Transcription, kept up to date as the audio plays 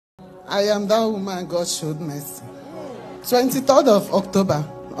I am that woman God showed mercy. 23rd of October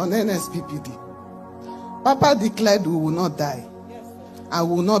on NSPPD. Papa declared we will not die and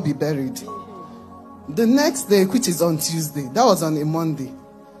will not be buried. The next day, which is on Tuesday, that was on a Monday,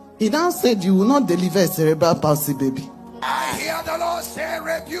 he now said you will not deliver a cerebral palsy baby. I hear the Lord say,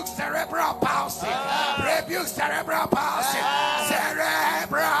 rebuke cerebral palsy. Rebuke cerebral palsy.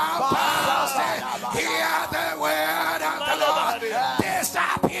 Cerebral palsy. Hear the word of the Lord.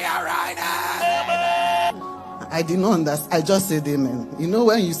 Disappear right now. I did not understand. I just said amen. You know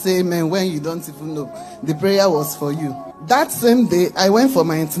when you say amen, when you don't even know, the prayer was for you. That same day, I went for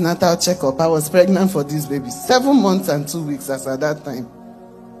my antenatal checkup. I was pregnant for this baby. 7 months and 2 weeks as at that time.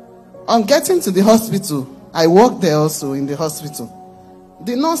 On getting to the hospital, I worked there also in the hospital.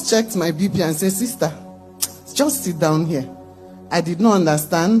 The nurse checked my BP and said, sister, just sit down here. I did not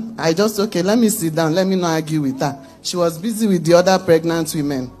understand. I just, okay, let me sit down. Let me not argue with her. She was busy with the other pregnant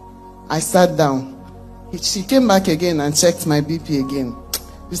women. I sat down. She came back again and checked my BP again.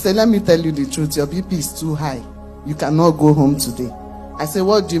 She said, let me tell you the truth. Your BP is too high. You cannot go home today. I said,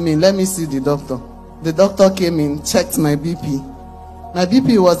 what do you mean? Let me see the doctor. The doctor came in, checked my BP. My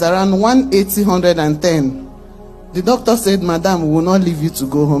BP was around 180/110. The doctor said, madam, we will not leave you to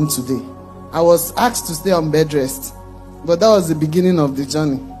go home today. I was asked to stay on bed rest. But that was the beginning of the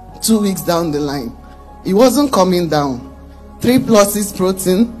journey. 2 weeks down the line. It wasn't coming down. 3 pluses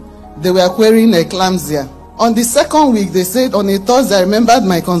protein. They were querying eclampsia. On the second week, they said on a Thursday, I remembered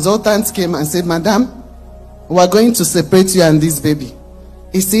my consultant came and said, madam, we are going to separate you and this baby.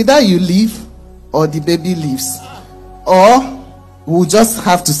 It's either you leave or the baby leaves. Or we'll just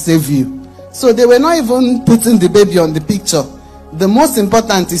have to save you. So they were not even putting the baby on the picture. The most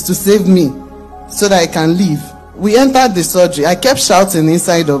important is to save me so that I can leave. We entered the surgery. I kept shouting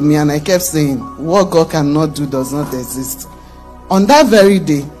inside of me and I kept saying, what God cannot do does not exist. On that very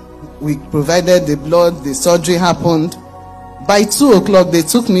day, we provided the blood, the surgery happened. By 2 o'clock, they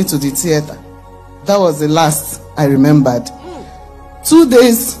took me to the theater. That was the last I remembered. 2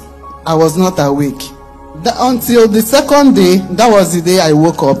 days, I was not awake. Until the second day, that was the day I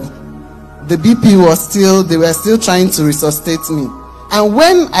woke up. The BP was still, they were still trying to resuscitate me. And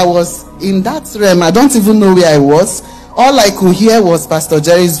when I was in that realm, I don't even know where I was. All I could hear was Pastor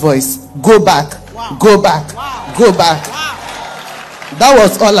Jerry's voice. Go back, go back, go back. That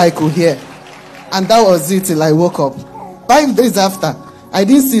was all I could hear. And that was it till I woke up. 5 days after, I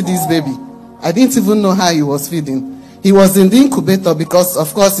didn't see this baby. I didn't even know how he was feeding. He was in the incubator because,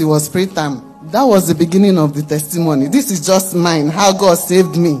 of course, he was preterm. That was the beginning of the testimony. This is just mine, how God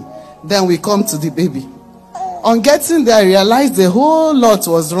saved me. Then we come to the baby. On getting there, I realized the whole lot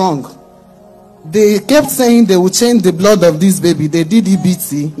was wrong. They kept saying they would change the blood of this baby. They did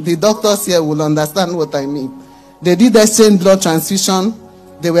EBT. The doctors here will understand what I mean. They did exchange blood transfusion.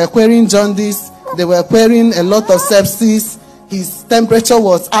 They were querying jaundice. They were querying a lot of sepsis. His temperature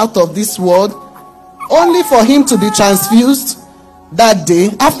was out of this world. Only for him to be transfused that day,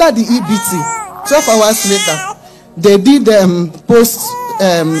 after the EBT, 12 hours later, they did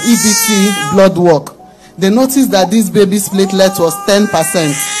post-EBT blood work. They noticed that this baby's platelet was 10%.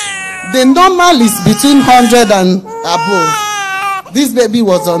 The normal is between 100 and above. This baby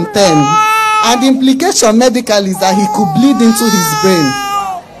was on 10. And the implication medically is that he could bleed into his brain.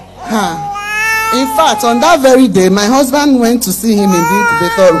 In fact, on that very day, my husband went to see him in the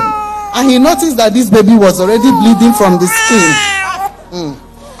incubator room. And he noticed that this baby was already bleeding from the skin.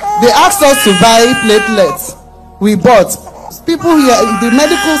 They asked us to buy platelets. We bought. People here, the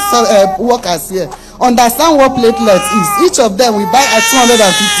medical workers here, understand what platelets is. Each of them we buy at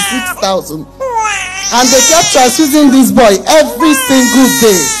 256,000. And they kept transfusing this boy every single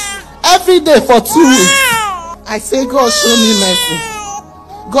day. Every day for 2 weeks. I say, God, show me mercy.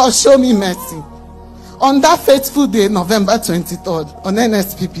 God, show me mercy. On that fateful day, November 23rd, on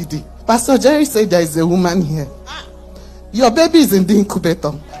NSPPD, Pastor Jerry said there is a woman here. Your baby is in the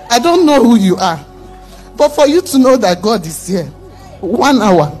incubator. I don't know who you are. But for you to know that God is here, 1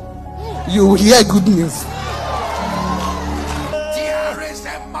 hour, you will hear good news. There is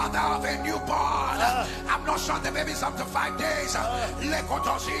a mother of a newborn. I'm not sure the baby's up to 5 days.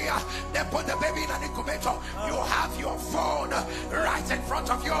 They put the baby in an incubator. You have your phone right in front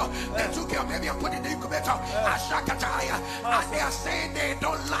of you. They took your baby and put it in the incubator. And they are saying they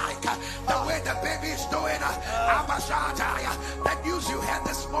don't like the way the baby is doing. The news you heard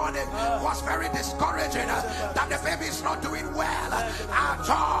this morning was very discouraging. That the baby is not doing well at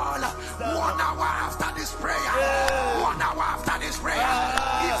all. 1 hour after this prayer. 1 hour after this prayer.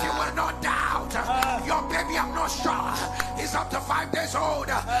 If you will not doubt, your baby, I'm not sure, is up to 5 days old.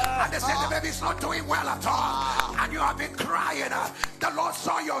 And they say the baby's not doing well at all. And you have been crying. The The Lord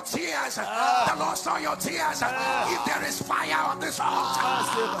saw your tears. The Lord saw your tears. If there is fire on this altar,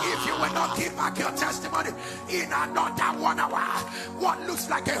 if you will not give back your testimony in another 1 hour, what looks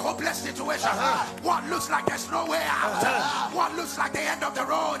like a hopeless situation, what looks like there's no way out, what looks like the end of the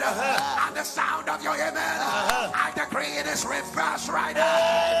road, and the sound of your amen, I decree it is reversed right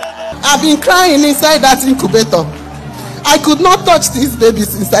now. I've been crying inside that incubator. I could not touch this baby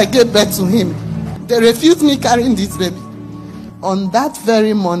since I gave birth to him. They refused me carrying this baby. On that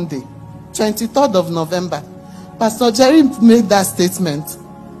very Monday, 23rd of November, Pastor Jerry made that statement.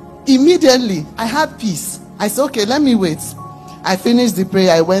 Immediately, I had peace. I said, okay, let me wait. I finished the prayer.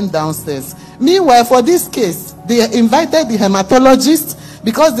 I went downstairs. Meanwhile, for this case, they invited the hematologist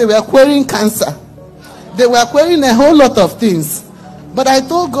because they were querying cancer. They were querying a whole lot of things. But I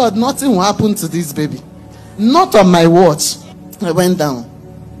told God, nothing will happen to this baby. Not on my watch. I went down.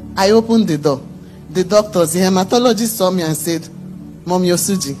 I opened the door. The doctors, the hematologist saw me and said, Mom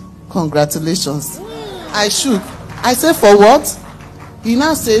Yosuji, congratulations. I shook. I said, for what? He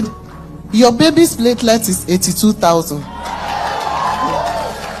now said, your baby's platelet is 82,000.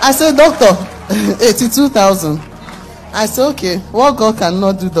 I said, doctor, 82,000. I said, okay, what God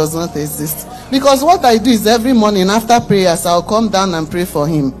cannot do does not exist. Because what I do is every morning after prayers, I'll come down and pray for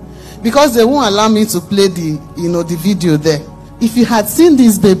him. Because they won't allow me to play the video there. If you had seen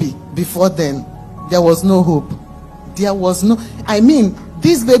this baby before then, there was no hope. There was no,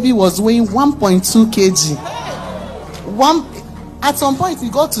 this baby was weighing 1.2 kg. At some point, he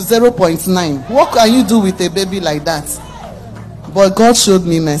got to 0.9. What can you do with a baby like that? But God showed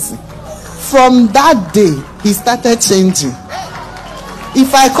me mercy. From that day, he started changing.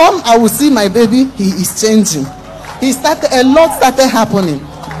 If I come, I will see my baby, he is changing. A lot started happening.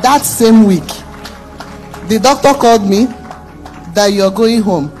 That same week, the doctor called me that you're going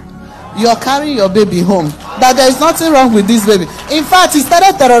home. You're carrying your baby home. That there is nothing wrong with this baby. In fact, he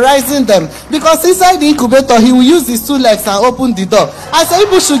started terrorizing them. Because inside the incubator, he will use his 2 legs and open the door. I said,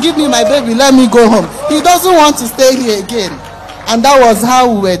 people should give me my baby, let me go home. He doesn't want to stay here again. And that was how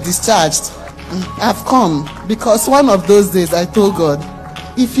we were discharged. I've come because one of those days I told God,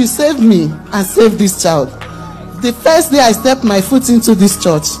 if you save me and save this child, the first day I step my foot into this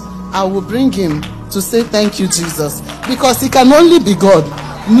church, I will bring him to say thank you, Jesus. Because he can only be God.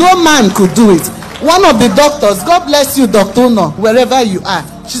 No man could do it. One of the doctors, God bless you, Dr. Uno, wherever you are.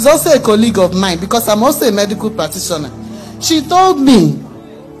 She's also a colleague of mine because I'm also a medical practitioner. She told me,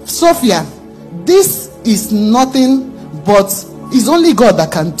 Sophia, this is nothing but it's only God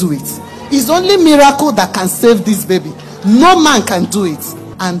that can do it. It's only miracle that can save this baby. No man can do it.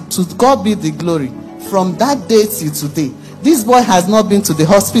 And to God be the glory. From that day till today, this boy has not been to the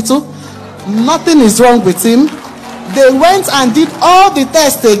hospital. Nothing is wrong with him. They went and did all the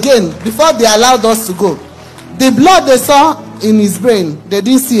tests again before they allowed us to go. The blood they saw in his brain, they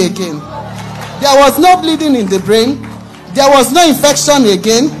didn't see again. There was no bleeding in the brain. There was no infection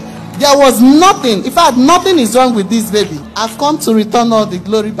again. There was nothing. In fact, nothing is wrong with this baby. I've come to return all the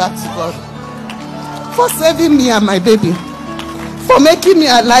glory back to God. For saving me and my baby. For making me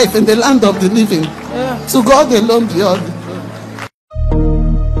alive in the land of the living. To God alone be all the